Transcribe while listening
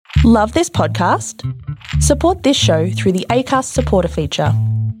Love this podcast? Support this show through the Acast supporter feature.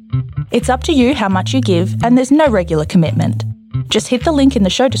 It's up to you how much you give, and there's no regular commitment. Just hit the link in the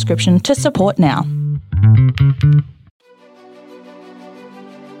show description to support now.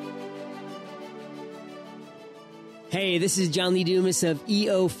 Hey, this is John Lee Dumas of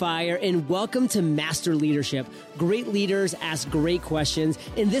EO Fire, and welcome to Master Leadership. Great leaders ask great questions,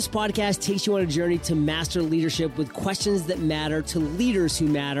 and this podcast takes you on a journey to master leadership with questions that matter to leaders who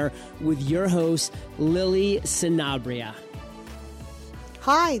matter with your host, Lily Sanabria.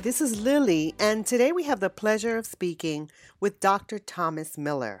 Hi, this is Lily, and today we have the pleasure of speaking with Dr. Thomas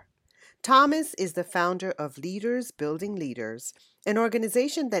Miller. Thomas is the founder of Leaders Building Leaders, an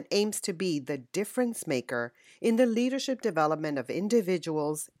organization that aims to be the difference maker in the leadership development of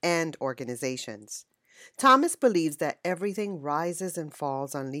individuals and organizations. Thomas believes that everything rises and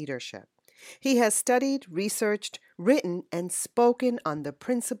falls on leadership. He has studied, researched, written, and spoken on the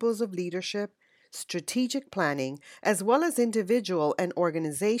principles of leadership, strategic planning, as well as individual and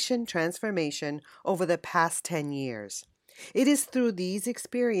organization transformation over the past 10 years. It is through these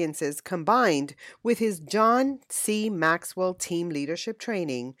experiences combined with his John C. Maxwell team leadership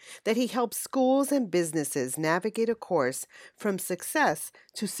training that he helps schools and businesses navigate a course from success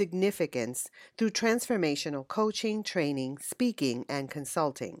to significance through transformational coaching, training, speaking, and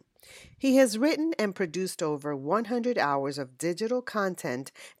consulting. He has written and produced over 100 hours of digital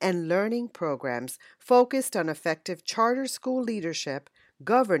content and learning programs focused on effective charter school leadership,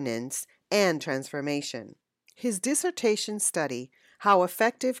 governance, and transformation. His dissertation study, How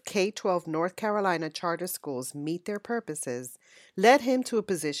Effective K-12 North Carolina Charter Schools Meet Their Purposes, led him to a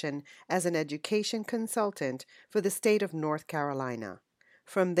position as an education consultant for the state of North Carolina.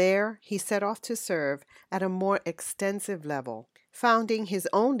 From there, he set off to serve at a more extensive level, founding his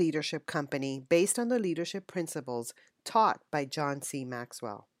own leadership company based on the leadership principles taught by John C.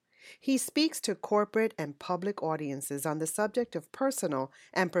 Maxwell. He speaks to corporate and public audiences on the subject of personal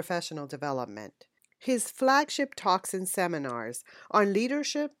and professional development. His flagship talks and seminars on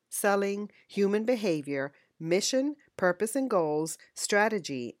leadership, selling, human behavior, mission, purpose and goals,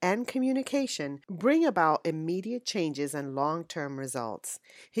 strategy, and communication bring about immediate changes and long-term results.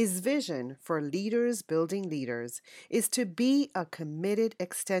 His vision for Leaders Building Leaders is to be a committed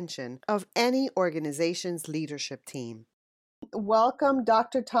extension of any organization's leadership team. Welcome,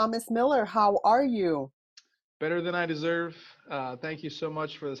 Dr. Thomas Miller. How are you? Better than I deserve. Thank you so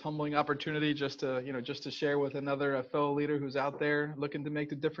much for this humbling opportunity just to share with another fellow leader who's out there looking to make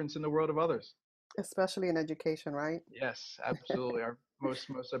the difference in the world of others. Especially in education, right? Yes, absolutely. Our most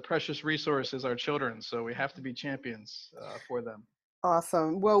precious resource is our children, so we have to be champions for them.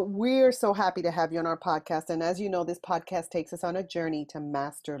 Awesome. Well, we're so happy to have you on our podcast. And as you know, this podcast takes us on a journey to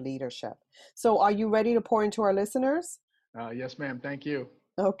master leadership. So are you ready to pour into our listeners? Yes, ma'am. Thank you.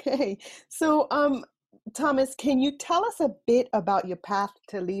 Okay. So, Thomas, can you tell us a bit about your path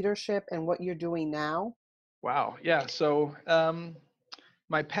to leadership and what you're doing now? Wow. Yeah. So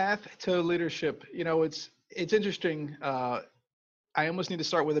my path to leadership, it's interesting. I almost need to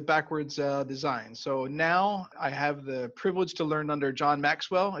start with a backwards design. So now I have the privilege to learn under John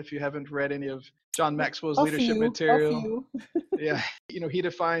Maxwell. If you haven't read any of John Maxwell's leadership material, yeah, he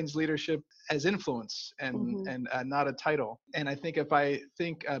defines leadership as influence and not a title. And I think if I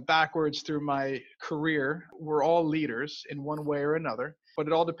think backwards through my career, we're all leaders in one way or another, but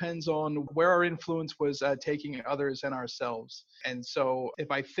it all depends on where our influence was taking others and ourselves. And so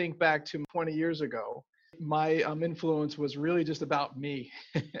if I think back to 20 years ago, my influence was really just about me.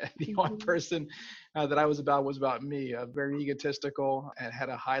 The one person that I was about me, very egotistical and had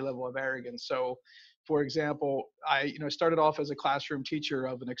a high level of arrogance. So, for example, I started off as a classroom teacher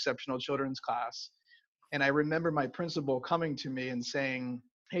of an exceptional children's class. And I remember my principal coming to me and saying,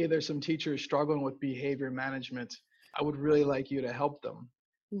 "Hey, there's some teachers struggling with behavior management. I would really like you to help them."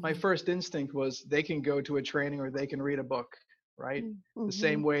 My first instinct was they can go to a training or they can read a book. Right? The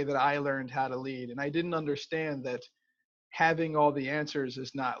same way that I learned how to lead. And I didn't understand that having all the answers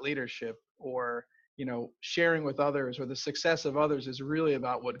is not leadership, or, sharing with others or the success of others is really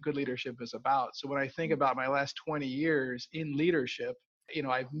about what good leadership is about. So when I think about my last 20 years in leadership,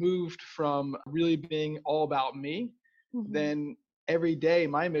 I've moved from really being all about me. Then every day,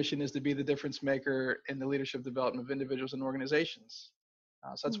 my mission is to be the difference maker in the leadership development of individuals and organizations.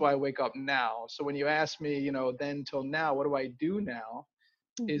 So that's why I wake up now. So when you ask me, then till now, what do I do now?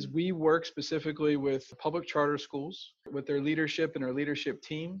 Is we work specifically with public charter schools, with their leadership and their leadership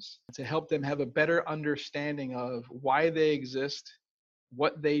teams to help them have a better understanding of why they exist,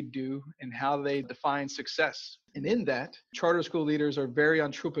 what they do and how they define success. And in that, charter school leaders are very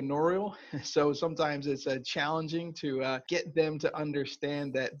entrepreneurial. So sometimes it's challenging to get them to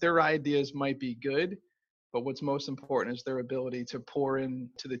understand that their ideas might be good, but what's most important is their ability to pour in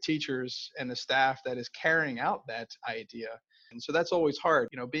to the teachers and the staff that is carrying out that idea. And so that's always hard.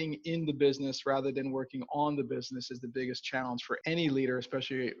 Being in the business rather than working on the business is the biggest challenge for any leader,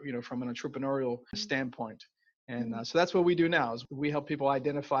 especially, from an entrepreneurial standpoint. And so that's what we do now is we help people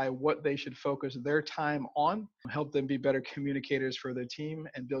identify what they should focus their time on, help them be better communicators for their team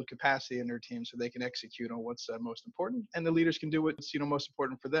and build capacity in their team so they can execute on what's most important. And the leaders can do what's, most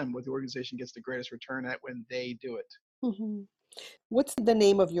important for them, what the organization gets the greatest return at when they do it. Mm-hmm. What's the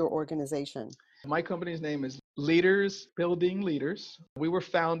name of your organization? My company's name is Leaders Building Leaders. We were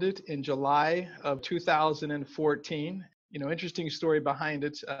founded in July of 2014. Interesting story behind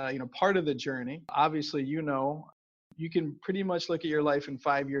it. Part of the journey, obviously, you can pretty much look at your life in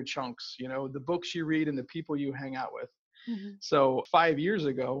 5-year chunks, the books you read and the people you hang out with. Mm-hmm. So 5 years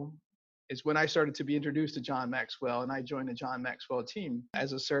ago is when I started to be introduced to John Maxwell, and I joined the John Maxwell team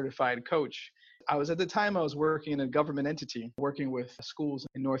as a certified coach. I was working in a government entity, working with schools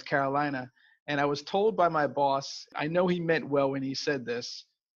in North Carolina. And I was told by my boss, I know he meant well when he said this,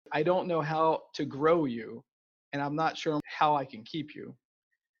 I don't know how to grow you, and I'm not sure how I can keep you.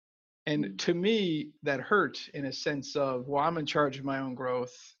 And to me, that hurt in a sense of, well, I'm in charge of my own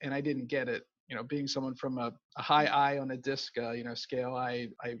growth, and I didn't get it. Being someone from a high I on a disc, scale, I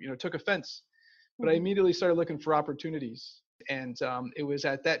took offense. But I immediately started looking for opportunities. And it was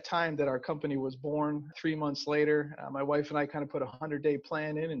at that time that our company was born. 3 months later, my wife and I kind of put a 100-day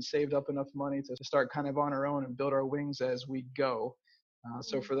plan in and saved up enough money to start kind of on our own and build our wings as we go.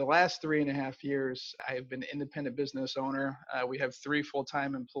 So for the last 3.5 years, I've been an independent business owner. We have 3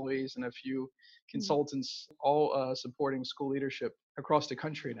 full-time employees and a few consultants, all supporting school leadership across the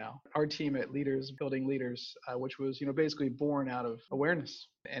country now. Our team at Leaders Building Leaders, which was, basically born out of awareness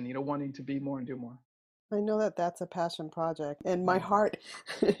and, wanting to be more and do more. I know that that's a passion project, and my heart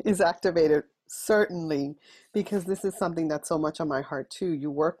is activated, certainly, because this is something that's so much on my heart too.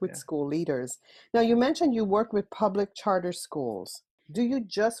 You work with school leaders. Now, you mentioned you work with public charter schools. Do you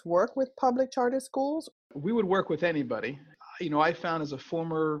just work with public charter schools? We would work with anybody. I found as a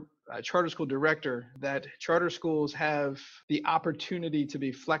former charter school director that charter schools have the opportunity to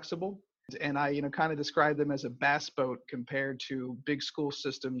be flexible. And I, kind of describe them as a bass boat compared to big school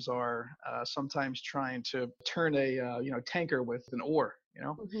systems are sometimes trying to turn a, tanker with an oar,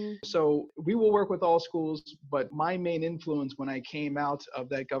 Mm-hmm. So we will work with all schools, but my main influence when I came out of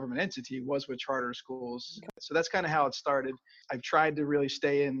that government entity was with charter schools. Okay. So that's kind of how it started. I've tried to really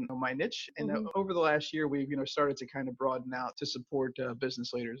stay in my niche. And over the last year, we've, started to kind of broaden out to support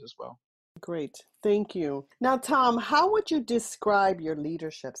business leaders as well. Great. Thank you. Now, Tom, how would you describe your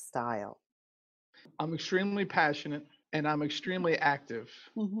leadership style? I'm extremely passionate and I'm extremely active.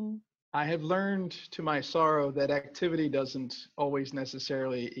 Mm-hmm. I have learned to my sorrow that activity doesn't always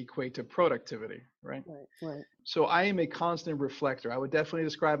necessarily equate to productivity, right? Right. So I am a constant reflector. I would definitely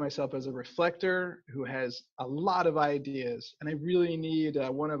describe myself as a reflector who has a lot of ideas. And I really need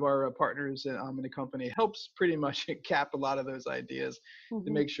one of our partners in the company helps pretty much cap a lot of those ideas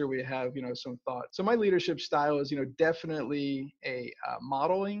to make sure we have, some thought. So my leadership style is, definitely a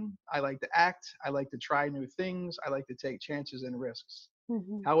modeling. I like to act. I like to try new things. I like to take chances and risks.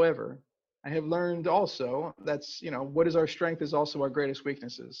 However, I have learned also that's, what is our strength is also our greatest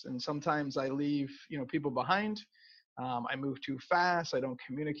weaknesses. And sometimes I leave, people behind. I move too fast. I don't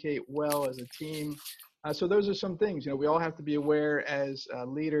communicate well as a team. So those are some things, we all have to be aware as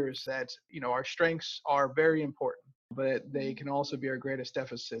leaders that, our strengths are very important, but they can also be our greatest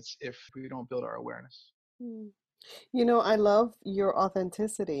deficits if we don't build our awareness. I love your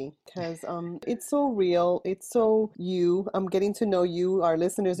authenticity because it's so real. It's so you. I'm getting to know you. Our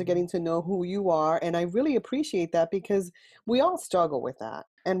listeners are getting to know who you are. And I really appreciate that because we all struggle with that.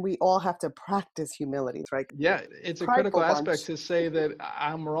 And we all have to practice humility, right? Yeah, it's a critical aspect to say that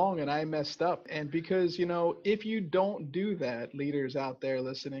I'm wrong and I messed up. And because, if you don't do that, leaders out there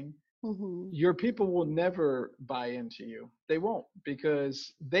listening, your people will never buy into you. They won't,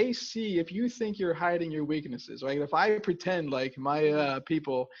 because they see if you think you're hiding your weaknesses. Like if I pretend like my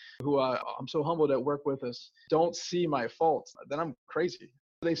people who I'm so humbled that work with us don't see my faults, then I'm crazy.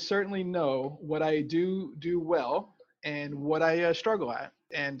 They certainly know what I do well and what I struggle at.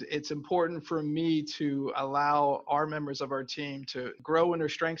 And it's important for me to allow our members of our team to grow in their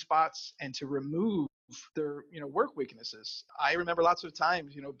strength spots and to remove their work weaknesses. I remember lots of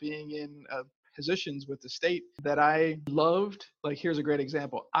times being in positions with the state that I loved. Like here's a great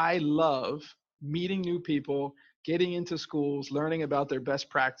example. I love meeting new people, getting into schools, learning about their best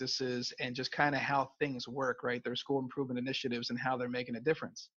practices and just kind of how things work, right? Their school improvement initiatives and how they're making a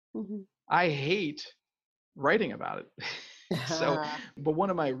difference. Mhm. I hate writing about it. So, Ah, but one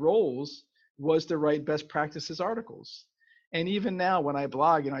of my roles was to write best practices articles. And even now when I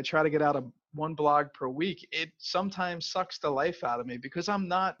blog, I try to get out one blog per week. It sometimes sucks the life out of me because I'm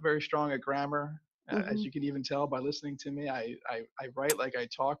not very strong at grammar. As mhm. you can even tell by listening to me, I write like I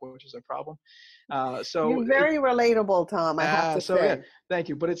talk, which is a problem. So You're very relatable, Tom, I have to so yeah, say. thank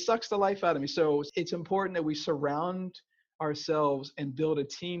you. But it sucks the life out of me. So it's important that we surround ourselves and build a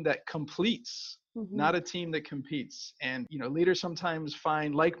team that completes, Mhm. not a team that competes. And leaders sometimes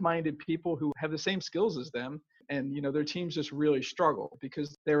find like-minded people who have the same skills as them, and their teams just really struggle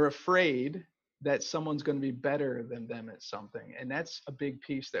because they're afraid that someone's going to be better than them at something. And that's a big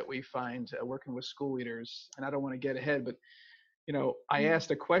piece that we find working with school leaders. And I don't want to get ahead, but I Mhm. asked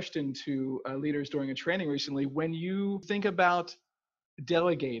a question to leaders during a training recently. When you think about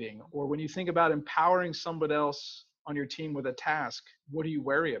delegating or when you think about empowering somebody else on your team with a task, what do you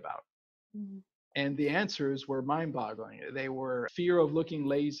worry about? Mhm. And the answers were mind boggling. They were fear of looking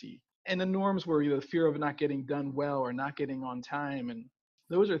lazy. And the norms were either fear of not getting done well or not getting on time. And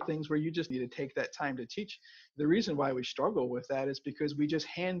those are things where you just need to take that time to teach. The reason why we struggle with that is because we just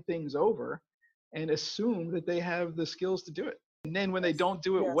hand things over and assume that they have the skills to do it. And then when they Yes. don't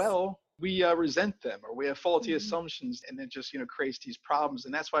do it Yes. well, we resent them or we have faulty Mhm. assumptions, and it just creates these problems.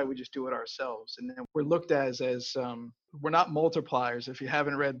 And that's why we just do it ourselves. And then we're looked at as we're not multipliers. If you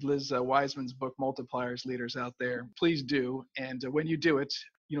haven't read Liz Wiseman's book Multipliers, leaders out there, please do. And when you do it,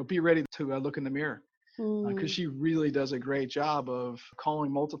 be ready to look in the mirror because Mm. she really does a great job of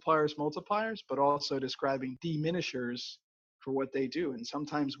calling multipliers multipliers, but also describing diminishers for what they do. And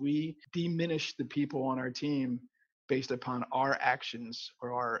sometimes we diminish the people on our team based upon our actions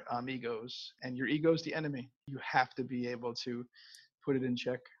or our egos. And your ego is the enemy. You have to be able to put it in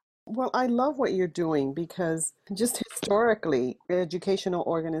check. Well, I love what you're doing because just historically, educational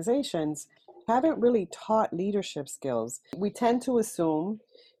organizations haven't really taught leadership skills. We tend to assume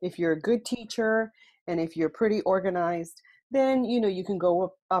if you're a good teacher and if you're pretty organized, then you can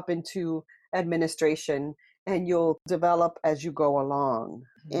go up into administration and you'll develop as you go along.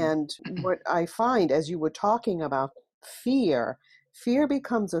 Mhm. And what I find as you were talking about fear, fear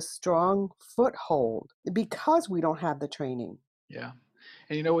becomes a strong foothold because we don't have the training. Yeah.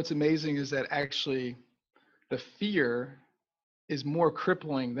 And what's amazing is that actually the fear is more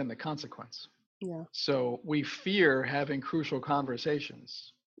crippling than the consequence. Yeah. So we fear having crucial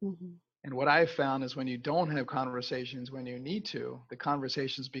conversations. Mhm. And what I've found is when you don't have conversations when you need to, the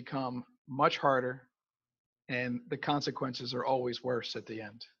conversations become much harder and the consequences are always worse at the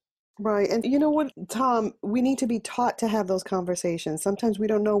end. Right. And you know what, Tom, we need to be taught to have those conversations. Sometimes we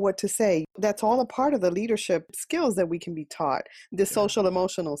don't know what to say. That's all a part of the leadership skills that we can be taught, the Yeah. social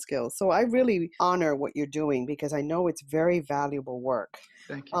emotional skills. So I really honor what you're doing because I know it's very valuable work.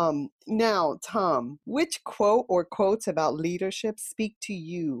 Thank you. Now, Tom, which quote or quotes about leadership speak to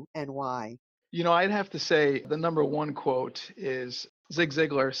you and why? I'd have to say the number one quote is Zig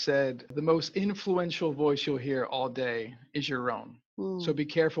Ziglar said, "The most influential voice you'll hear all day is your own. So Mm, be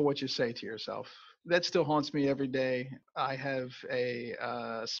careful what you say to yourself." That still haunts me every day. I have a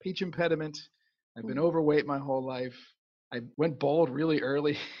speech impediment. I've been mm, overweight my whole life. I went bald really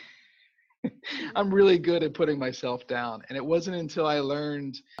early. I'm really good at putting myself down. And it wasn't until I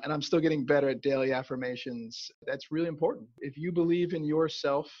learned, and I'm still getting better at daily affirmations, that's really important. If you believe in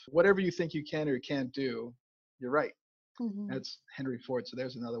yourself, whatever you think you can or can't do, you're right. mhm, That's Henry Ford. So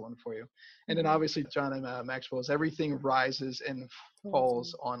there's another one for you. And then mhm. obviously, John and Maxwell's everything rises and Falls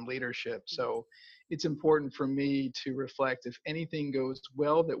falls on. on leadership. Yes. So it's important for me to reflect if anything goes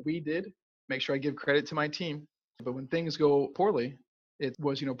well that we did, make sure I give credit to my team. But when things go poorly, it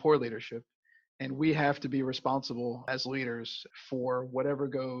was, poor leadership. And we have to be responsible as leaders for whatever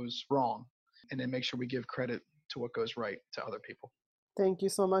goes wrong and then make sure we give credit to what goes right to other people. Thank you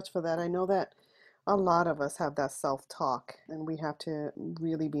so much for that. I know that a lot of us have that self-talk, and we have to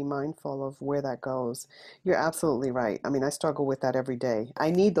really be mindful of where that goes. You're absolutely right. I mean, I struggle with that every day. I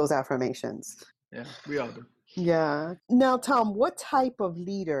need those affirmations. Yeah, we all do. Yeah. Now, Tom, what type of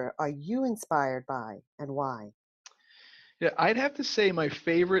leader are you inspired by and why? Yeah, I'd have to say my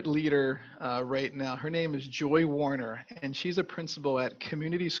favorite leader right now, her name is Joy Warner, and she's a principal at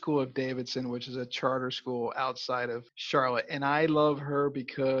Community School of Davidson, which is a charter school outside of Charlotte. And I love her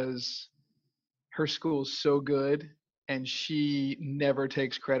because her school is so good and she never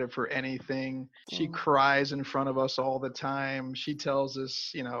takes credit for anything. She Oh, cries in front of us all the time. She tells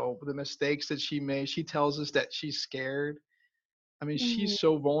us, the mistakes that she made. She tells us that she's scared. I mean, mm, she's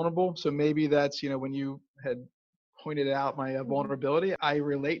so vulnerable. So maybe that's, when you had pointed out my vulnerability, I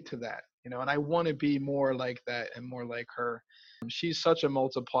relate to that, and I want to be more like that and more like her. She's such a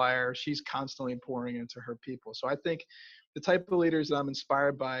multiplier. She's constantly pouring into her people. So I think the type of leaders that I'm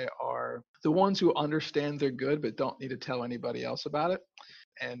inspired by are the ones who understand they're good but don't need to tell anybody else about it.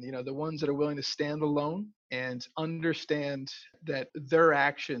 And the ones that are willing to stand alone and understand that their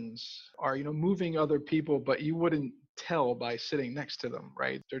actions are moving other people, but you wouldn't tell by sitting next to them,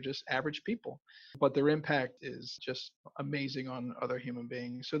 right? They're just average people, but their impact is just amazing on other human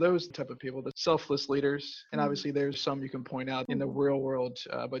beings. So those type of people, the selfless leaders. And obviously there's some you can point out in the real world,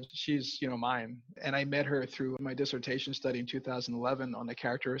 but she's mine. And I met her through my dissertation study in 2011 on the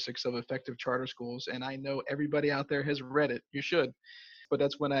characteristics of effective charter schools. And I know everybody out there has read it. You should. But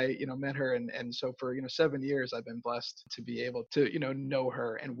that's when I, met her. And so for, 7 years, I've been blessed to be able to, know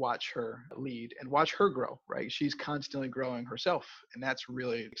her and watch her lead and watch her grow, right? She's constantly growing herself. And that's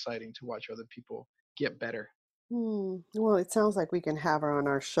really exciting to watch other people get better. Well, it sounds like we can have her on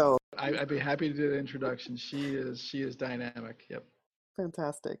our show. I'd be happy to do the introduction. She is dynamic. Yep.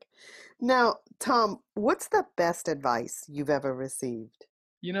 Fantastic. Now, Tom, what's the best advice you've ever received?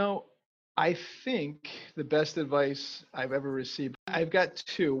 I think the best advice I've ever received, I've got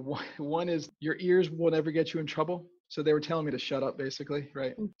two. One is your ears will never get you in trouble. So they were telling me to shut up, basically,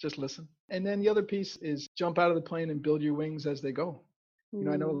 right? Just listen. And then the other piece is jump out of the plane and build your wings as they go.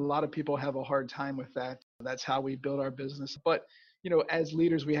 I know a lot of people have a hard time with that. That's how we build our business. But, as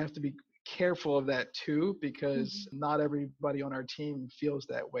leaders, we have to be careful of that too, because not everybody on our team feels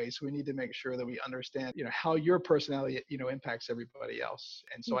that way. So we need to make sure that we understand, how your personality, impacts everybody else.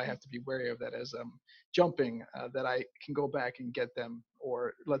 And so I have to be wary of that as I'm jumping, that I can go back and get them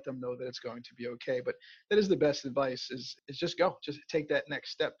or let them know that it's going to be okay. But that is the best advice is just go, just take that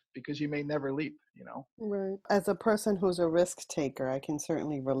next step, because you may never leap, Right. As a person who's a risk taker, I can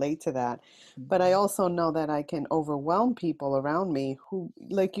certainly relate to that. But I also know that I can overwhelm people around me who,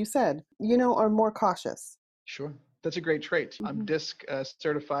 like you said, are more cautious. Sure. That's a great trait. I'm DISC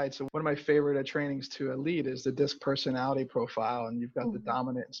certified. So one of my favorite trainings to lead is the DISC personality profile. And you've got the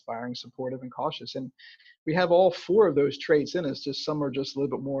dominant, inspiring, supportive, and cautious. And we have all four of those traits in us. Just some are just a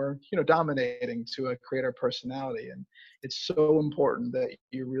little bit more, dominating to create our personality. And it's so important that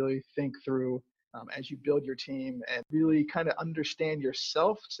you really think through as you build your team and really kind of understand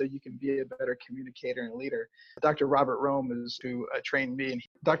yourself so you can be a better communicator and leader. Dr. Robert Rome is who trained me. And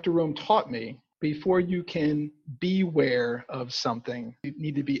Dr. Rome taught me, before you can beware of something, you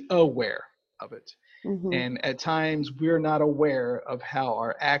need to be aware of it. And at times we're not aware of how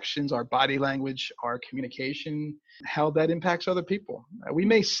our actions, our body language, our communication, how that impacts other people. We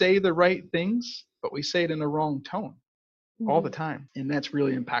may say the right things, but we say it in the wrong tone all the time. And that's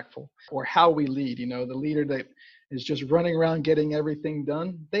really impactful. Or how we lead, the leader that is just running around getting everything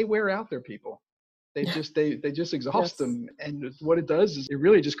done, they wear out their people. They just exhaust them. And what it does is it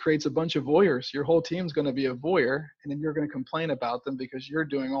really just creates a bunch of voyeurs. Your whole team's going to be a voyeur, and then you're going to complain about them because you're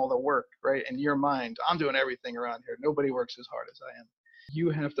doing all the work, right? In your mind, I'm doing everything around here. Nobody works as hard as I am. You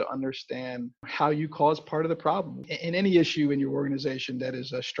have to understand how you cause part of the problem. In any issue in your organization that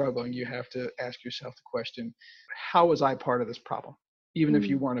is struggling, you have to ask yourself the question, how was I part of this problem? Even if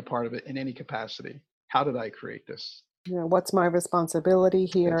you weren't a part of it in any capacity, how did I create this? What's my responsibility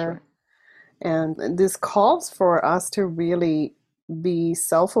here? That's right. And this calls for us to really be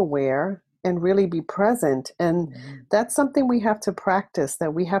self-aware and really be present. And that's something we have to practice,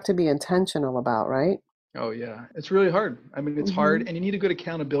 that we have to be intentional about, right? Oh, yeah. It's really hard. I mean, it's hard. And you need a good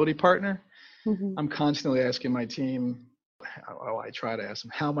accountability partner. I'm constantly asking my team, I try to ask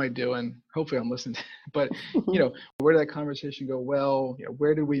them, how am I doing? Hopefully I'm listening. But, where did that conversation go well?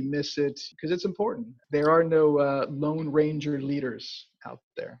 Where did we miss it? Because it's important. There are no Lone Ranger leaders out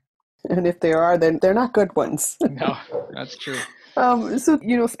there. And if there are, then they're not good ones. No, that's true.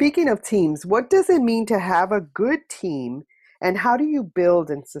 So, speaking of teams, what does it mean to have a good team, and how do you build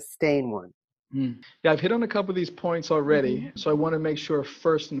and sustain one? Yeah, I've hit on a couple of these points already. So I want to make sure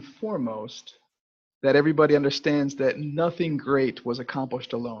first and foremost that everybody understands that nothing great was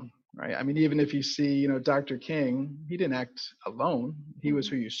accomplished alone, right? I mean, even if you see, Dr. King, he didn't act alone. He was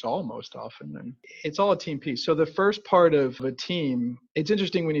who you saw most often. And it's all a team piece. So the first part of a team, it's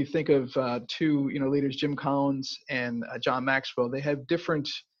interesting when you think of two, leaders, Jim Collins and John Maxwell, they have different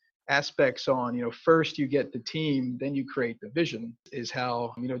aspects on, first you get the team, then you create the vision, is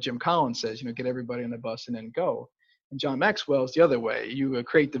how, Jim Collins says, get everybody on the bus and then go. And John Maxwell is the other way. You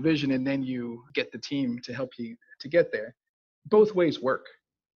create the vision and then you get the team to help you to get there. Both ways work.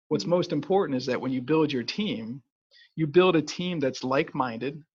 What's most important is that when you build your team, you build a team that's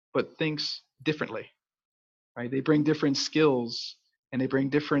like-minded, but thinks differently, right? They bring different skills and they bring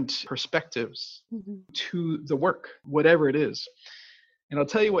different perspectives Mm-hmm. to the work, whatever it is. And I'll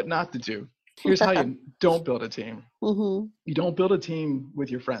tell you what not to do. Here's how you don't build a team. Mm-hmm. You don't build a team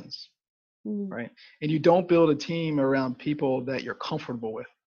with your friends, Mm-hmm. right? And you don't build a team around people that you're comfortable with,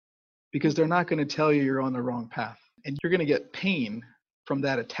 because they're not going to tell you you're on the wrong path. And you're going to get pain from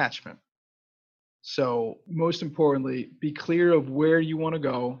that attachment. So most importantly, be clear of where you want to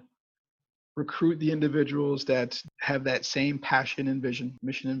go. Recruit the individuals that have that same passion and vision,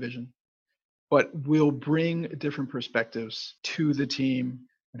 mission and vision, but will bring different perspectives to the team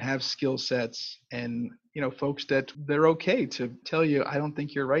and have skill sets and, folks that they're okay to tell you, I don't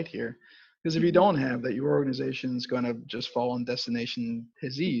think you're right here. Because if you don't have that, your organization is going to just fall on destination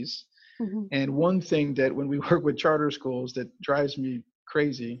disease. Mm-hmm. And one thing that when we work with charter schools that drives me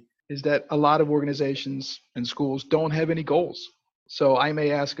crazy is that a lot of organizations and schools don't have any goals. So I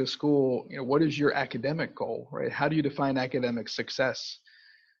may ask a school, what is your academic goal, right? How do you define academic success?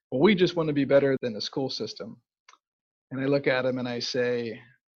 Well, we just want to be better than the school system. And I look at them and I say,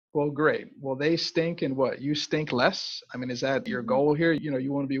 well, great. Well, they stink, and what? You stink less? I mean, is that your goal here?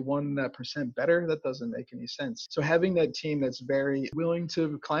 You want to be 1% better? That doesn't make any sense. So having that team that's very willing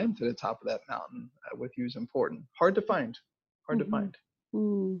to climb to the top of that mountain with you is important. Hard to find. Hard to find.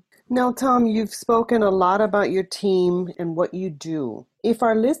 Mm. Now, Tom, you've spoken a lot about your team and what you do. If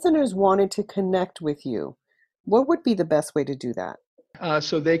our listeners wanted to connect with you, what would be the best way to do that?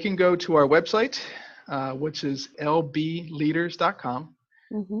 So they can go to our website, which is lbleaders.com,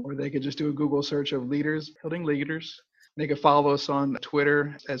 or they could just do a Google search of leaders, building leaders. They could follow us on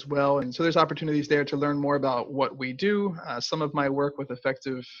Twitter as well. And so there's opportunities there to learn more about what we do. Some of my work with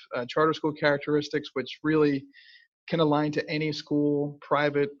effective charter school characteristics, which really can align to any school,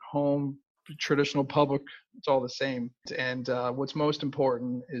 private, home, traditional, public. It's all the same. And what's most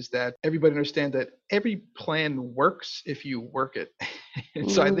important is that everybody understand that every plan works if you work it.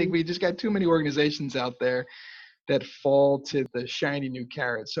 So I think we just got too many organizations out there that fall to the shiny new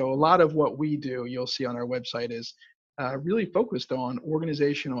carrot. So a lot of what we do, you'll see on our website, is really focused on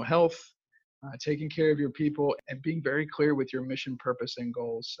organizational health, taking care of your people, and being very clear with your mission, purpose, and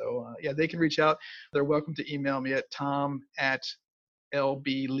goals. So they can reach out. They're welcome to email me at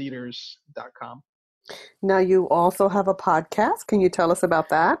tom@lbleaders.com. Now, you also have a podcast. Can you tell us about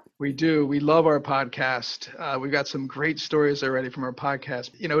that? We do. We love our podcast. We've got some great stories already from our podcast.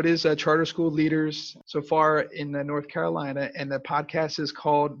 It is Charter School Leaders so far in North Carolina, and the podcast is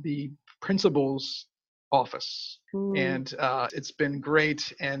called The Principal's Office. And it's been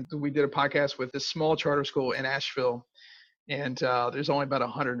great. And we did a podcast with this small charter school in Asheville, and there's only about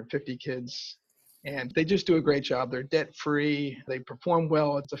 150 kids, and they just do a great job. They're debt-free. They perform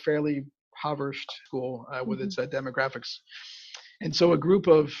well. It's a fairly impoverished school with its demographics. And so a group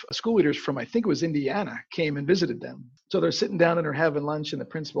of school leaders from, I think it was Indiana, came and visited them. So they're sitting down and they're having lunch, and the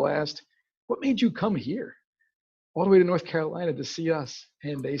principal asked, what made you come here all the way to North Carolina to see us?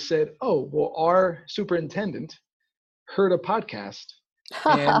 And they said, oh, well, our superintendent heard a podcast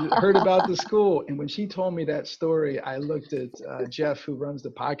and heard about the school. And when she told me that story, I looked at Jeff, who runs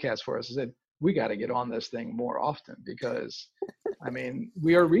the podcast for us, and said, we got to get on this thing more often, because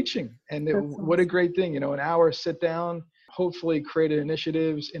we are reaching. And what a great thing, an hour sit down, hopefully create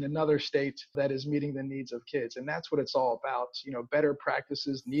initiatives in another state that is meeting the needs of kids. And that's what it's all about. Better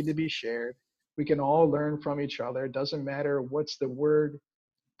practices need to be shared. We can all learn from each other. It doesn't matter what's the word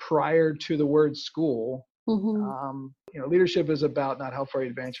prior to the word school. Leadership is about not how far you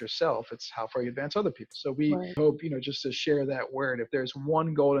advance yourself, it's how far you advance other people. So we hope, just to share that word. If there's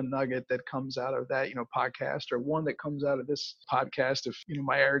one golden nugget that comes out of that, podcast, or one that comes out of this podcast, if,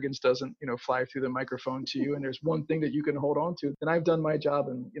 my arrogance doesn't, fly through the microphone to you, and there's one thing that you can hold on to, then I've done my job,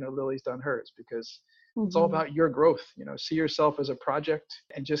 and, Lily's done hers, because it's all about your growth. See yourself as a project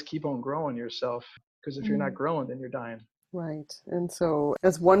and just keep on growing yourself, because if you're not growing, then you're dying. Right. And so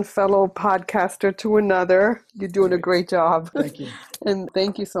as one fellow podcaster to another, you're doing a great job. Thank you. And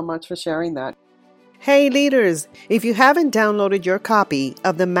thank you so much for sharing that. Hey, leaders, if you haven't downloaded your copy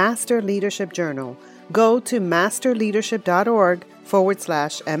of the Master Leadership Journal, go to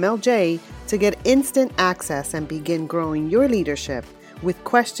masterleadership.org/MLJ to get instant access and begin growing your leadership with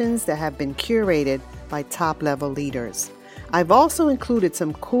questions that have been curated by top-level leaders. I've also included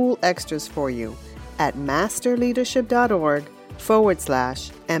some cool extras for you at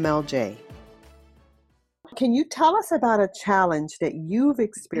masterleadership.org/MLJ. Can you tell us about a challenge that you've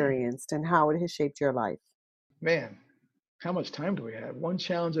experienced and how it has shaped your life? Man, how much time do we have? One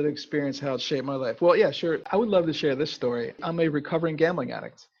challenge that I experienced, how it shaped my life. Well, yeah, sure. I would love to share this story. I'm a recovering gambling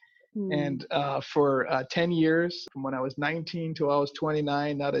addict. And for 10 years, from when I was 19 till I was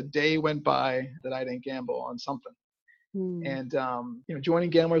 29, not a day went by that I didn't gamble on something. Mm. And joining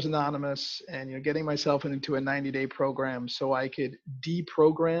Gamblers Anonymous and getting myself into a 90-day program so I could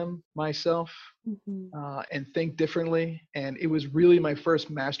deprogram myself Mhm. and think differently. And it was really my first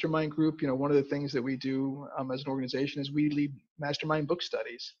mastermind group. One of the things that we do as an organization is we lead mastermind book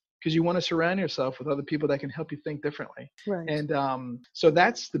studies, because you want to surround yourself with other people that can help you think differently. Right. And so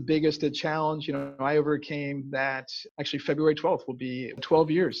that's the biggest challenge. I overcame that. Actually, February 12th will be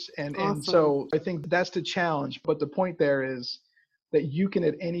 12 years. And Awesome. so I think that's the challenge. But the point there is that you can,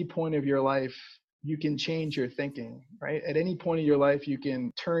 at any point of your life, you can change your thinking, right? At any point of your life, you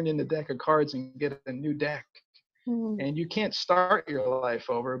can turn in the deck of cards and get a new deck. Mm. And you can't start your life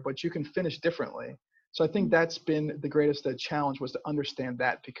over, but you can finish differently. So I think that's been the greatest challenge, was to understand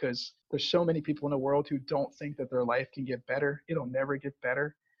that, because there's so many people in the world who don't think that their life can get better. It'll never get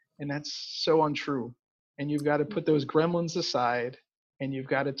better. And that's so untrue. And you've got to put those gremlins aside, and you've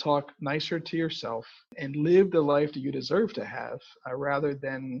got to talk nicer to yourself and live the life that you deserve to have, rather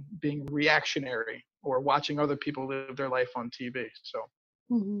than being reactionary or watching other people live their life on TV. So.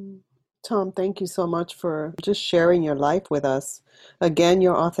 Mhm. Tom, thank you so much for just sharing your life with us. Again,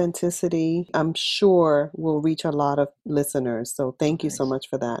 your authenticity, I'm sure, will reach a lot of listeners. So thank you so Thanks. much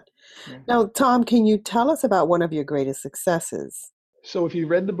for that. Yeah. Now, Tom, can you tell us about one of your greatest successes? So if you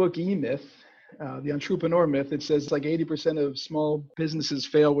read the book E-Myth, the entrepreneur myth, it says like 80% of small businesses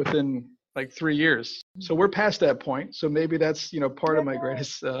fail within like 3 years. So we're past that point. So maybe that's, part of my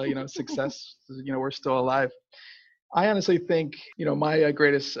greatest, success. We're still alive. I honestly think, my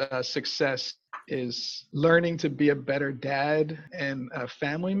greatest success is learning to be a better dad and a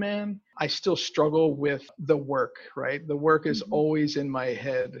family man. I still struggle with the work, right? The work is always in my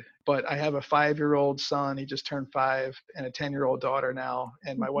head, but I have a 5-year-old son. He just turned 5, and a 10-year-old daughter now.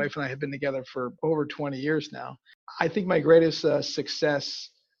 And my wife and I have been together for over 20 years now. I think my greatest success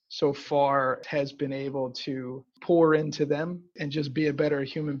so far has been able to pour into them and just be a better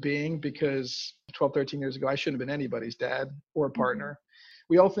human being, because 12, 13 years ago, I shouldn't have been anybody's dad or partner.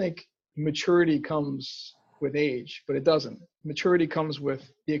 We all think maturity comes with age, but it doesn't. Maturity comes with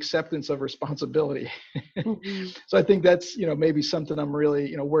the acceptance of responsibility. So I think that's, maybe something I'm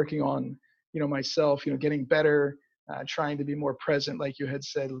really, working on, myself, getting better, trying to be more present, like you had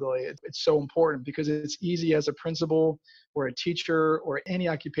said, Lily. It's so important, because it's easy as a principal or a teacher or any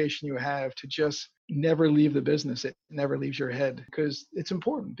occupation you have to just never leave the business. It never leaves your head, because it's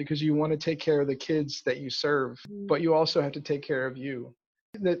important, because you want to take care of the kids that you serve, but you also have to take care of you.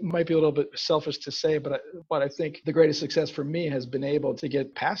 That might be a little bit selfish to say, but I think the greatest success for me has been able to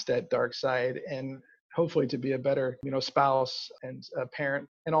get past that dark side, and hopefully to be a better, spouse and a parent,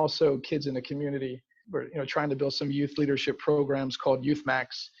 and also kids in the community. We're, trying to build some youth leadership programs called Youth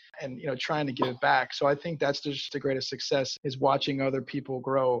Max, and, trying to give back. So I think that's just the greatest success, is watching other people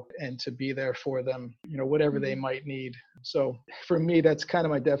grow and to be there for them, whatever they might need. So for me, that's kind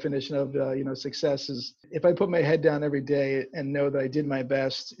of my definition of, success, is if I put my head down every day and know that I did my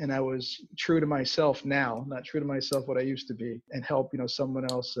best and I was true to myself now, not true to myself what I used to be, and help, someone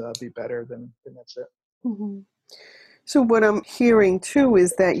else be better, then that's it. Mhm. So what I'm hearing too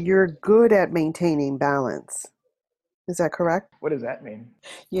is that you're good at maintaining balance. Is that correct? What does that mean?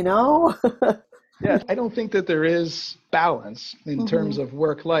 You know? Yeah, I don't think that there is balance in terms Mhm. of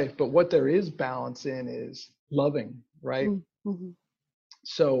work life, but what there is balance in is loving, right? Mhm.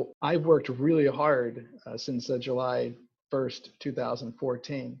 So I've worked really hard since July 1st,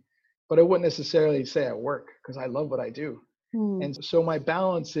 2014, but I wouldn't necessarily say I work, because I love what I do. Mhm. And so my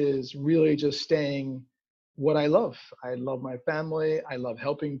balance is really just staying what I love. I love my family. I love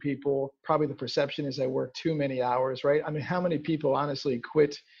helping people. Probably the perception is I work too many hours, right? I mean, how many people honestly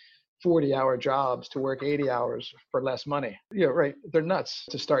quit 40-hour jobs to work 80 hours for less money? Yeah, right. They're nuts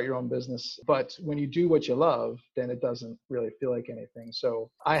to start your own business. But when you do what you love, then it doesn't really feel like anything.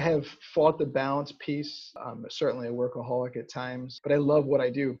 So I have fought the balance piece. I'm certainly a workaholic at times, but I love what I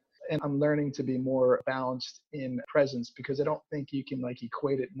do. And I'm learning to be more balanced in presence, because I don't think you can like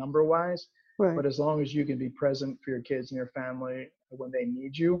equate it number wise. Right. But as long as you can be present for your kids and your family when they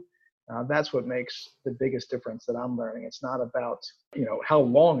need you, that's what makes the biggest difference that I'm learning. It's not about, how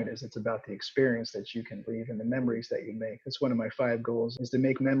long it is. It's about the experience that you can leave and the memories that you make. That's one of my 5 goals, is to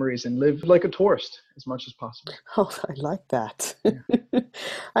make memories and live like a tourist as much as possible. Oh, I like that. Yeah.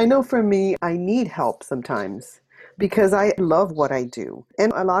 I know for me, I need help sometimes because I love what I do.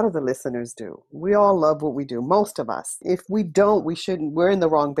 And a lot of the listeners do. We all love what we do. Most of us. If we don't, we shouldn't. We're in the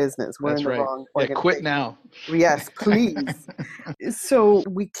wrong business. We're That's in the right. wrong Yeah, organization. quit now. Yes, please. So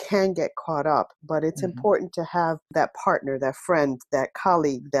we can get caught up, but it's important to have that partner, that friend, that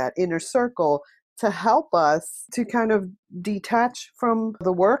colleague, that inner circle to help us to kind of detach from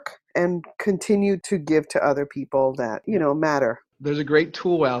the work and continue to give to other people that, matter. There's a great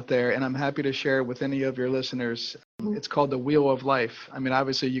tool out there, and I'm happy to share it with any of your listeners. It's called the Wheel of Life. I mean,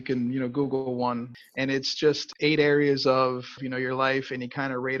 obviously you can, Google one, and it's just 8 areas of, your life, and you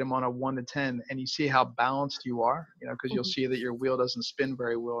kind of rate them on a 1 to 10, and you see how balanced you are, because you'll see that your wheel doesn't spin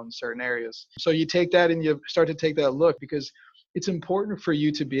very well in certain areas. So you take that and you start to take that look, because it's important for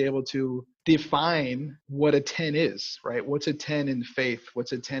you to be able to define what a 10 is, right? What's a 10 in faith?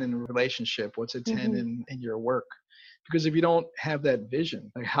 What's a 10 in relationship? What's a 10 in your work? Because if you don't have that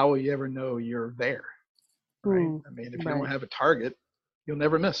vision, like, how will you ever know you're there? Right? I mean, if you don't have a target, you'll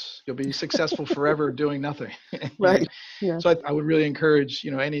never miss. You'll be successful forever doing nothing. Right. Yeah. So I would really encourage,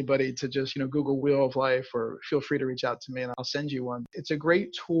 anybody to just, Google Wheel of Life, or feel free to reach out to me and I'll send you one. It's a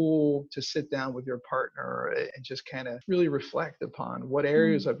great tool to sit down with your partner and just kind of really reflect upon what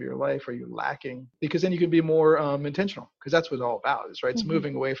areas of your life are you lacking, because then you can be more intentional, because that's what it's all about, is right. It's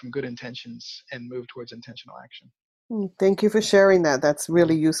moving away from good intentions and move towards intentional action. Thank you for sharing that. That's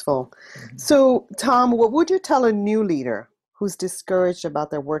really useful. So, Tom, what would you tell a new leader who's discouraged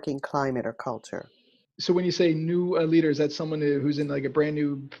about their working climate or culture? So when you say new leader, is that someone who's in like a brand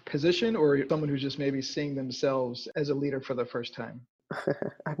new position, or someone who's just maybe seeing themselves as a leader for the first time?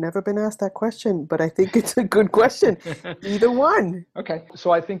 I've never been asked that question, but I think it's a good question. Either one. Okay.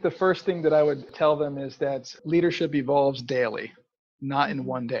 So I think the first thing that I would tell them is that leadership evolves daily, not in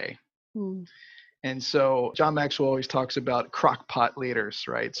one day. And so John Maxwell always talks about crockpot leaders,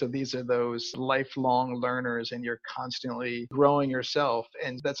 right? So these are those lifelong learners, and you're constantly growing yourself.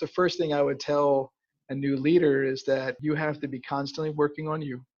 And that's the first thing I would tell a new leader, is that you have to be constantly working on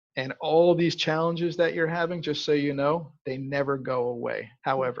you. And all these challenges that you're having, just so you know, they never go away.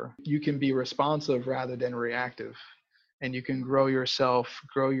 However, you can be responsive rather than reactive. And you can grow yourself,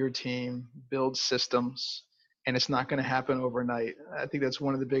 grow your team, build systems. And it's not going to happen overnight. I think that's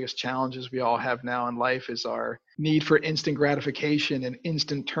one of the biggest challenges we all have now in life, is our need for instant gratification and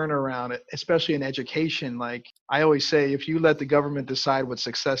instant turnaround, especially in education. Like I always say, if you let the government decide what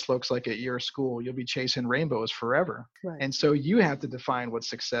success looks like at your school, you'll be chasing rainbows forever. Right. And so you have to define what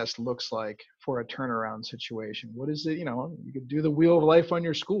success looks like for a turnaround situation. What is it? You could do the Wheel of Life on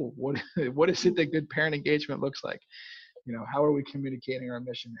your school. What is it that good parent engagement looks like? How are we communicating our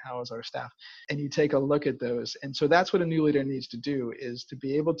mission? How is our staff? And you take a look at those. And so that's what a new leader needs to do, is to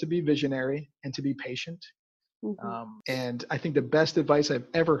be able to be visionary and to be patient. And I think the best advice I've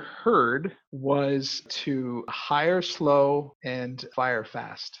ever heard was to hire slow and fire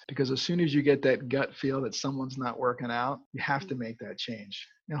fast, because as soon as you get that gut feel that someone's not working out, you have to make that change.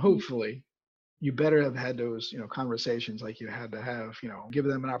 Now, hopefully, you better have had those, conversations like you had to have, give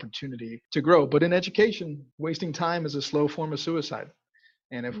them an opportunity to grow. But in education, wasting time is a slow form of suicide.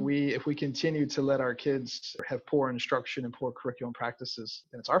 And if we continue to let our kids have poor instruction and poor curriculum practices,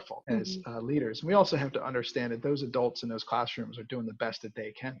 then it's our fault as leaders. And we also have to understand that those adults in those classrooms are doing the best that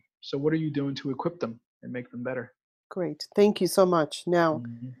they can. So what are you doing to equip them and make them better? Great. Thank you so much. Now,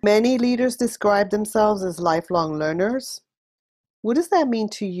 many leaders describe themselves as lifelong learners. What does that mean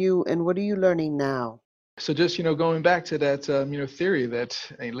to you, and what are you learning now? So just, going back to that, theory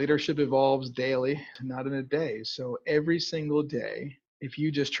that leadership evolves daily, not in a day. So every single day, if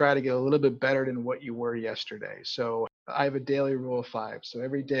you just try to get a little bit better than what you were yesterday. So I have a daily rule of 5. So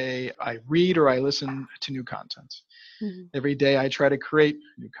every day I read or I listen to new content. Every day I try to create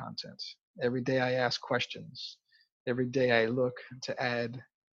new content. Every day I ask questions. Every day I look to add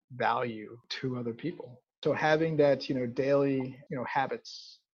value to other people. So having that, daily,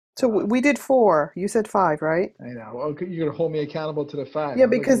 habits. So we did 4. You said 5, right? I know. Well, you're going to hold me accountable to the 5. Yeah,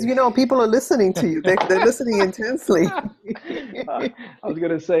 because, people are listening to you. They're listening intensely. I was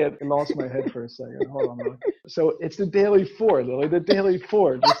going to say it. I lost my head for a second. Hold on, Lily. So it's the daily 4, Lily. The daily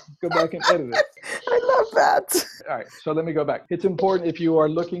 4. Just go back and edit it. I love that. All right. So let me go back. It's important, if you are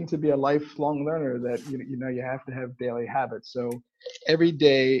looking to be a lifelong learner, that, you have to have daily habits. So every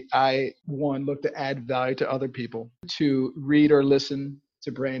day I, 1, look to add value to other people, 2, read or listen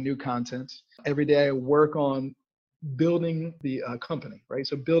to brand new content. Every day I work on building the company, right?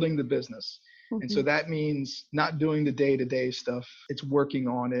 So building the business. And so that means not doing the day-to-day stuff. It's working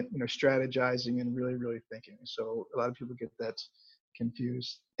on it, strategizing and really, really thinking. So a lot of people get that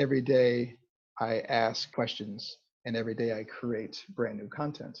confused. Every day I ask questions, and every day I create brand new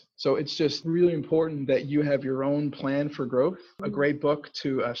content. So it's just really important that you have your own plan for growth. A great book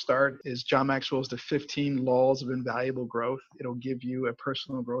to start is John Maxwell's The 15 Laws of Invaluable Growth. It'll give you a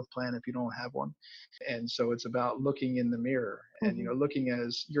personal growth plan if you don't have one. And so it's about looking in the mirror and, looking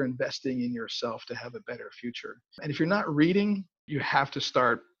as you're investing in yourself to have a better future. And if you're not reading, you have to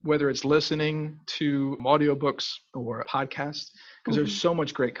start, whether it's listening to audiobooks or podcasts, because there's so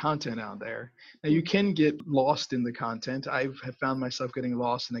much great content out there. Now, you can get lost in the content. I have found myself getting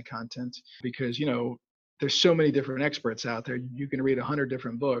lost in the content because, there's so many different experts out there. You can read 100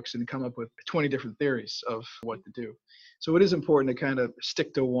 different books and come up with 20 different theories of what to do. So it is important to kind of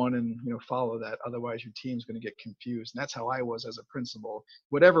stick to one and, follow that. Otherwise, your team's going to get confused. And that's how I was as a principal.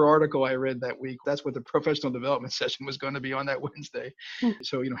 Whatever article I read that week, that's what the professional development session was going to be on that Wednesday.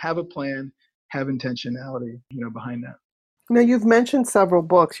 So, have a plan, have intentionality, behind that. Now, you've mentioned several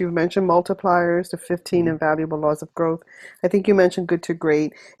books. You've mentioned Multipliers, The 15 Invaluable Laws of Growth. I think you mentioned Good to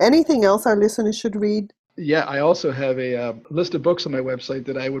Great. Anything else our listeners should read? Yeah, I also have a list of books on my website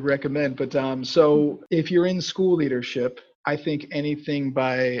that I would recommend. But so if you're in school leadership, I think anything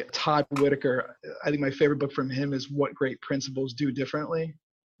by Todd Whitaker, I think my favorite book from him is What Great Principals Do Differently.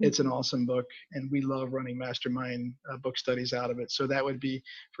 It's an awesome book, and we love running mastermind book studies out of it. So that would be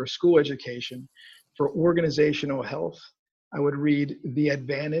for school education. For organizational health, I would read The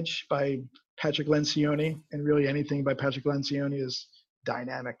Advantage by Patrick Lencioni, and really anything by Patrick Lencioni is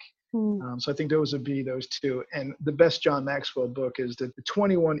dynamic. So I think those would be those two. And the best John Maxwell book is the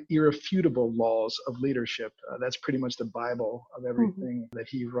 21 Irrefutable Laws of Leadership. That's pretty much the Bible of everything that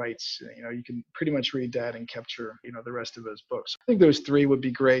he writes. You can pretty much read that and capture, the rest of his books. I think those three would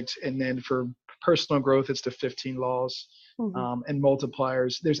be great. And then for personal growth, it's the 15 Laws and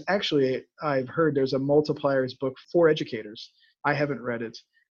Multipliers. There's actually, I've heard there's a Multipliers book for educators. I haven't read it.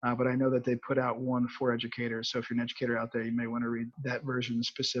 But I know that they put out one for educators. So if you're an educator out there, you may want to read that version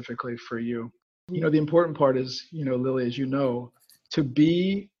specifically for you. The important part is, Lily, as you know, to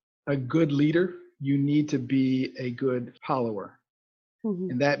be a good leader, you need to be a good follower.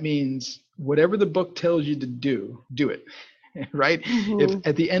 And that means whatever the book tells you to do, do it, right? If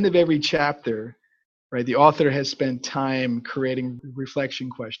at the end of every chapter, right, the author has spent time creating reflection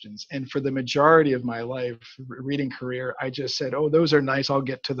questions. And for the majority of my life, reading career, I just said, oh, those are nice. I'll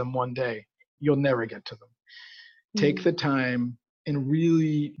get to them one day. You'll never get to them. Take the time and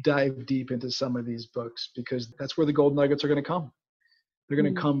really dive deep into some of these books, because that's where the gold nuggets are going to come. They're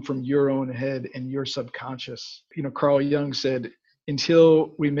going to come from your own head and your subconscious. Carl Jung said,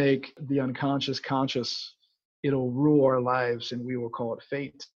 until we make the unconscious conscious, it'll rule our lives and we will call it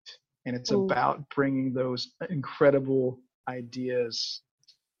fate. And it's about bringing those incredible ideas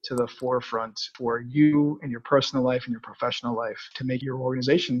to the forefront for you in your personal life and your professional life to make your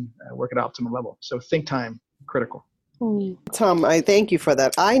organization work at optimal level. So think time, critical. Tom, I thank you for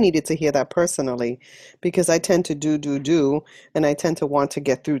that. I needed to hear that personally, because I tend to do, and I tend to want to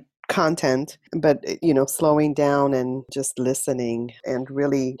get through content, but slowing down and just listening and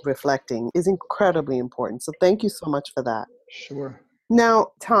really reflecting is incredibly important. So thank you so much for that. Sure. Now,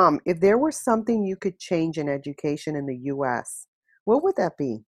 Tom, if there were something you could change in education in the U.S., what would that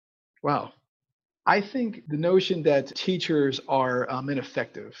be? Wow. I think the notion that teachers are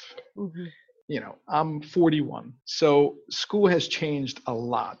ineffective. I'm 41. So school has changed a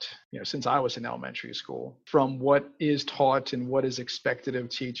lot, since I was in elementary school, from what is taught and what is expected of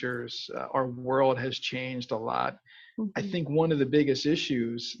teachers. Our world has changed a lot. I think one of the biggest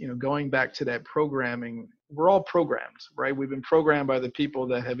issues, going back to that programming, we're all programmed, right? We've been programmed by the people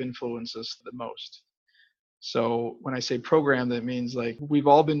that have influenced us the most. So when I say program, that means like we've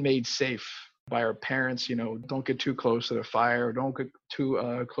all been made safe by our parents. Don't get too close to the fire, or don't get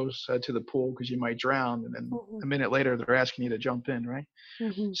too close to the pool because you might drown. And then a minute later, they're asking you to jump in, right?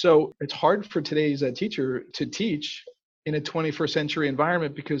 So it's hard for today's teacher to teach in a 21st century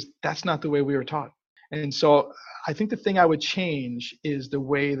environment, because that's not the way we were taught. And so I think the thing I would change is the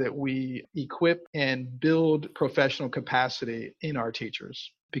way that we equip and build professional capacity in our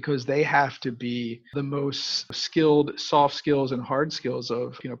teachers, because they have to be the most skilled soft skills and hard skills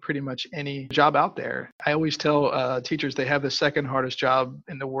of pretty much any job out there. I always tell teachers they have the second hardest job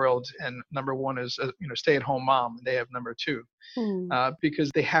in the world, and number one is stay-at-home mom, and they have number two, because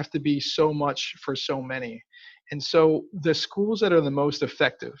they have to be so much for so many. And so the schools that are the most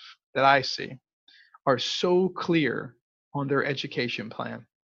effective that I see are so clear on their education plan,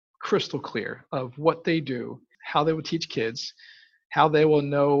 crystal clear of what they do, how they will teach kids, how they will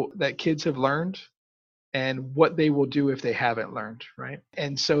know that kids have learned, and what they will do if they haven't learned, right?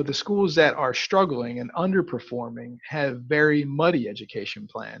 And so the schools that are struggling and underperforming have very muddy education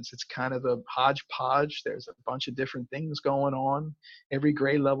plans. It's kind of a hodgepodge. There's a bunch of different things going on. Every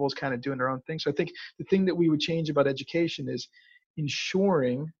grade level is kind of doing their own thing. So I think the thing that we would change about education is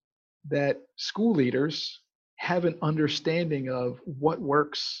ensuring that school leaders have an understanding of what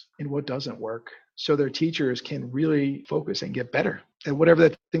works and what doesn't work, so their teachers can really focus and get better. and whatever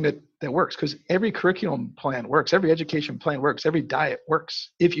that thing that works, because every curriculum plan works, every education plan works, every diet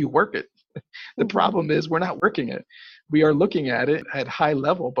works if you work it. The problem is we're not working it. We are looking at it at high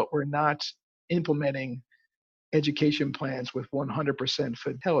level, but we're not implementing education plans with 100%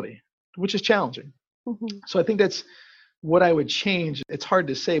 fidelity, which is challenging. So I think that's what I would change. It's hard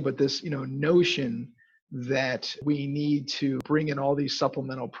to say, but this, notion that we need to bring in all these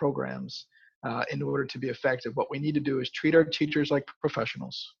supplemental programs in order to be effective. What we need to do is treat our teachers like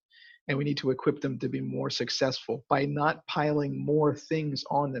professionals, and we need to equip them to be more successful by not piling more things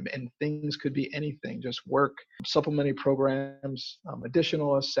on them. And things could be anything, just work, supplementary programs,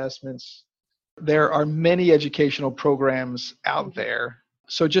 additional assessments. There are many educational programs out there.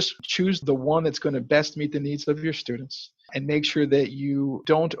 So just choose the one that's going to best meet the needs of your students, and make sure that you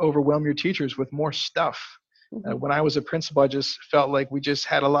don't overwhelm your teachers with more stuff. When I was a principal, I just felt like we just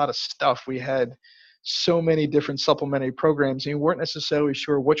had a lot of stuff. We had so many different supplementary programs, and you weren't necessarily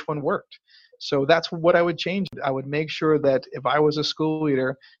sure which one worked. So that's what I would change. I would make sure that if I was a school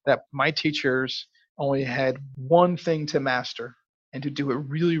leader, that my teachers only had one thing to master, and to do it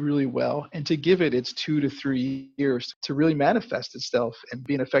really, really well, and to give it its 2 to 3 years to really manifest itself and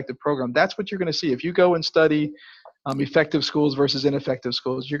be an effective program. That's what you're going to see. If you go and study effective schools versus ineffective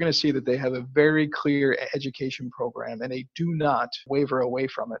schools, you're going to see that they have a very clear education program, and they do not waver away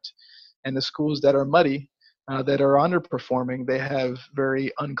from it. And the schools that are muddy, that are underperforming, they have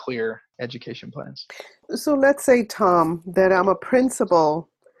very unclear education plans. So let's say, Tom, that I'm a principal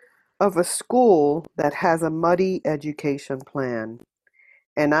of a school that has a muddy education plan,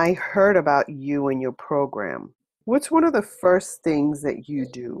 and I heard about you and your program. What's one of the first things that you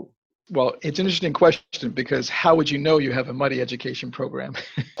do? Well, it's an interesting question, because how would you know you have a muddy education program?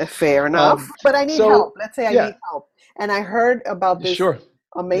 Fair enough. But I need help. Let's say I need help. And I heard about this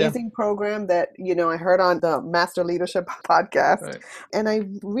amazing program that, I heard on the Master Leadership podcast. Right. And I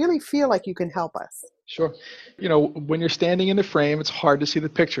really feel like you can help us. Sure. When you're standing in the frame, it's hard to see the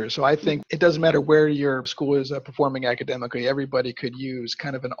picture. So I think it doesn't matter where your school is performing academically. Everybody could use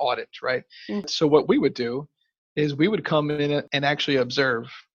kind of an audit, right? So what we would do is we would come in and actually observe.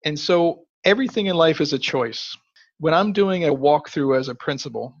 And so everything in life is a choice. When I'm doing a walkthrough as a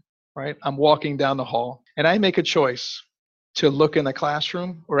principal, right, I'm walking down the hall, and I make a choice to look in the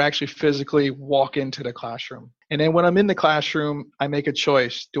classroom or actually physically walk into the classroom. And then when I'm in the classroom, I make a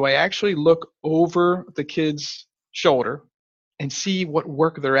choice. Do I actually look over the kid's shoulder and see what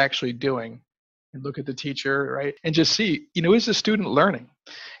work they're actually doing, and look at the teacher, right? And just see, is the student learning?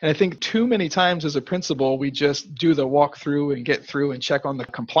 And I think too many times as a principal, we just do the walkthrough and get through and check on the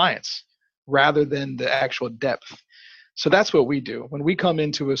compliance rather than the actual depth. So that's what we do. When we come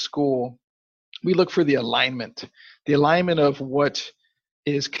into a school, we look for the alignment of what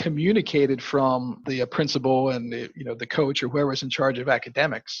is communicated from the principal and the coach or whoever's in charge of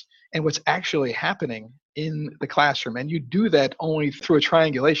academics, and what's actually happening in the classroom. And you do that only through a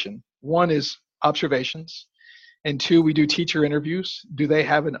triangulation. One is observations, and two, we do teacher interviews. Do they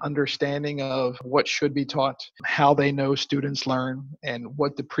have an understanding of what should be taught, how they know students learn, and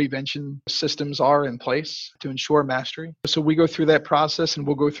what the prevention systems are in place to ensure mastery? So we go through that process, and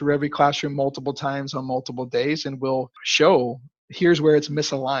we'll go through every classroom multiple times on multiple days, and we'll show, here's where it's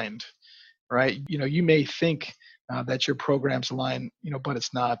misaligned, right? You may think that your program's aligned, but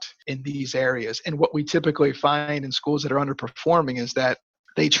it's not in these areas. And what we typically find in schools that are underperforming is that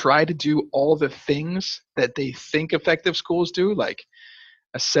they try to do all the things that they think effective schools do, like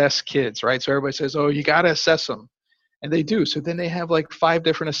assess kids, right? So everybody says, oh, you got to assess them. And they do. So then they have like 5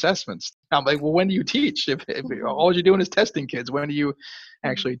 different assessments. I'm like, well, when do you teach? If all you're doing is testing kids, when are you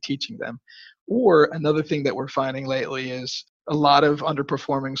actually teaching them? Or another thing that we're finding lately is a lot of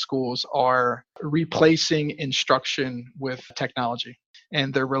underperforming schools are replacing instruction with technology.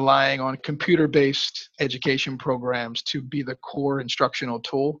 And they're relying on computer-based education programs to be the core instructional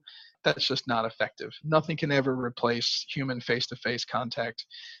tool. That's just not effective. Nothing can ever replace human face-to-face contact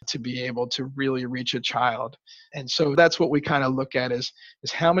to be able to really reach a child. And so that's what we kind of look at is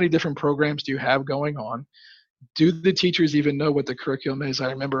how many different programs do you have going on? Do the teachers even know what the curriculum is? I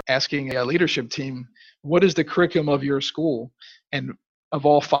remember asking a leadership team, what is the curriculum of your school? And of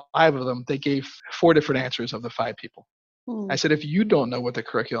all 5 of them, they gave 4 different answers of the 5 people. I said, if you don't know what the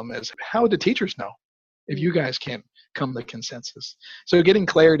curriculum is, how would the teachers know if you guys can't come to consensus? So getting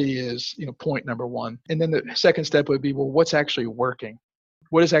clarity is, point number 1. And then the second step would be, well, what's actually working?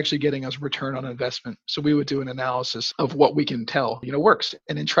 What is actually getting us return on investment? So we would do an analysis of what we can tell, works,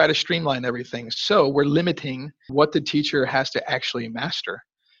 and then try to streamline everything. So we're limiting what the teacher has to actually master,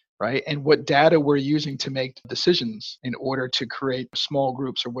 right? And what data we're using to make decisions in order to create small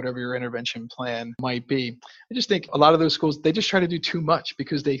groups or whatever your intervention plan might be. I just think a lot of those schools, they just try to do too much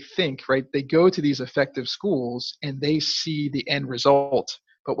because they think, right? They go to these effective schools and they see the end result.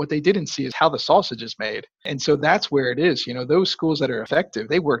 But what they didn't see is how the sausage is made. And so that's where it is. Those schools that are effective,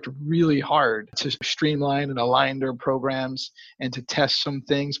 they worked really hard to streamline and align their programs and to test some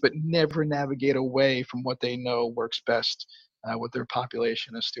things, but never navigate away from what they know works best with their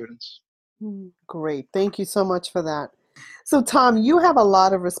population of students. Great. Thank you so much for that. So, Tom, you have a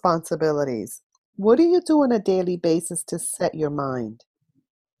lot of responsibilities. What do you do on a daily basis to set your mind?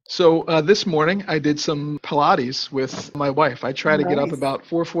 So this morning I did some Pilates with my wife. I try to get up about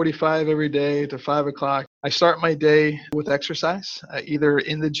 4:45 every day to 5 o'clock. I start my day with exercise, either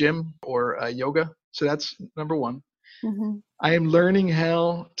in the gym or yoga. So that's number one. Mm-hmm. I am learning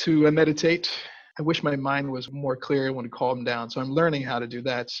how to meditate. I wish my mind was more clear and would calm down. So I'm learning how to do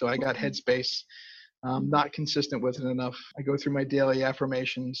that. So I got Headspace. Not consistent with it enough. I go through my daily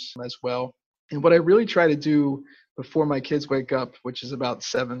affirmations as well. And what I really try to do before my kids wake up, which is about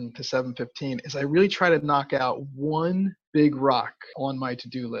 7 to 7:15, is I really try to knock out one big rock on my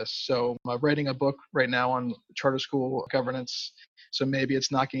to-do list. So I'm writing a book right now on charter school governance. So maybe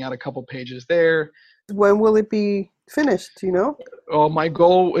it's knocking out a couple pages there. When will it be finished, do you know? Oh, my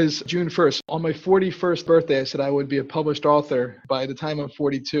goal is June 1st. On my 41st birthday, I said I would be a published author by the time I'm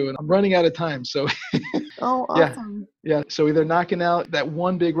 42, and I'm running out of time. So oh, awesome. Yeah. So either knocking out that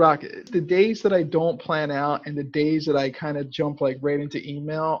one big rock. The days that I don't plan out and the days that I kind of jump like right into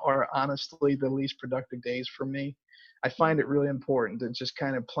email are honestly the least productive days for me. I find it really important to just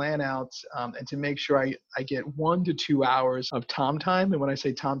kind of plan out and to make sure I get 1 to 2 hours of Tom time. And when I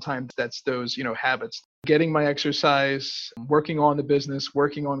say Tom time, that's those, habits. Getting my exercise, working on the business,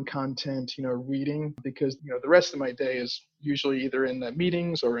 working on content, reading, because, the rest of my day is usually either in the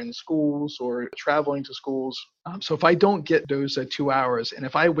meetings or in schools or traveling to schools. So if I don't get those 2 hours, and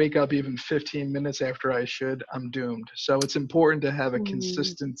if I wake up even 15 minutes after I should, I'm doomed. So it's important to have a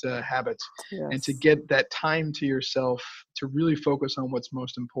consistent habit and to get that time to yourself to really focus on what's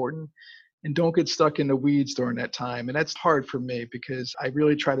most important. And don't get stuck in the weeds during that time. And that's hard for me because I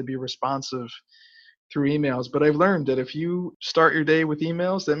really try to be responsive through emails. But I've learned that if you start your day with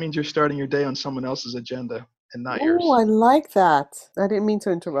emails, that means you're starting your day on someone else's agenda and not yours. Oh, I like that. I didn't mean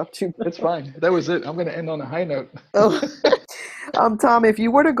to interrupt you. That's fine. That was it. I'm going to end on a high note. Tom, if you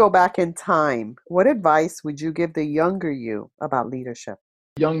were to go back in time, what advice would you give the younger you about leadership?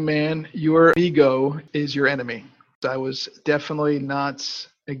 Young man, your ego is your enemy. I was definitely not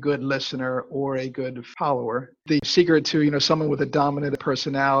a good listener or a good follower. The secret to, someone with a dominant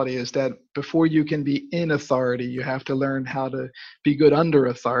personality is that before you can be in authority, you have to learn how to be good under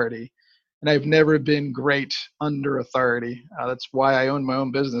authority. And I've never been great under authority. That's why I own my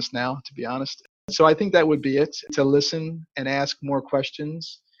own business now, to be honest. So I think that would be it, to listen and ask more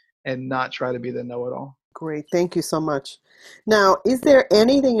questions and not try to be the know-it-all. Great. Thank you so much. Now, is there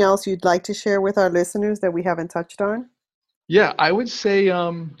anything else you'd like to share with our listeners that we haven't touched on? Yeah, I would say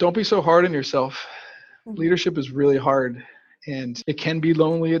don't be so hard on yourself. Leadership is really hard and it can be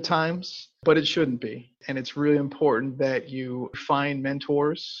lonely at times, but it shouldn't be. And it's really important that you find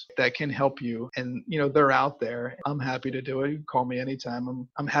mentors that can help you. And, they're out there. I'm happy to do it. You can call me anytime.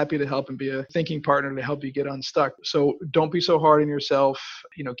 I'm happy to help and be a thinking partner to help you get unstuck. So don't be so hard on yourself.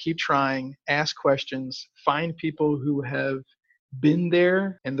 Keep trying, ask questions, find people who have been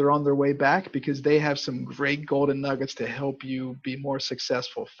there and they're on their way back, because they have some great golden nuggets to help you be more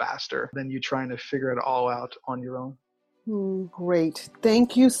successful faster than you trying to figure it all out on your own. Great.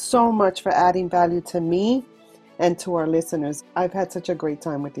 Thank you so much for adding value to me and to our listeners. I've had such a great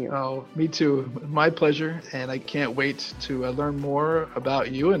time with you. Oh, me too. My pleasure. And I can't wait to learn more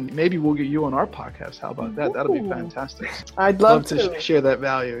about you, and maybe we'll get you on our podcast. How about that? That'll be fantastic. I'd love to share that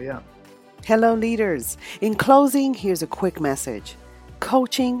value. Yeah. Hello, leaders. In closing, here's a quick message.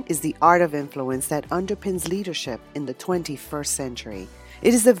 Coaching is the art of influence that underpins leadership in the 21st century.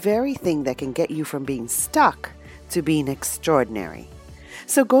 It is the very thing that can get you from being stuck to being extraordinary.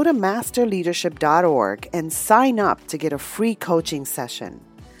 So go to masterleadership.org and sign up to get a free coaching session.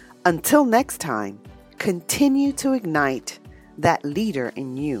 Until next time, continue to ignite that leader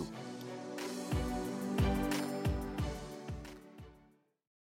in you.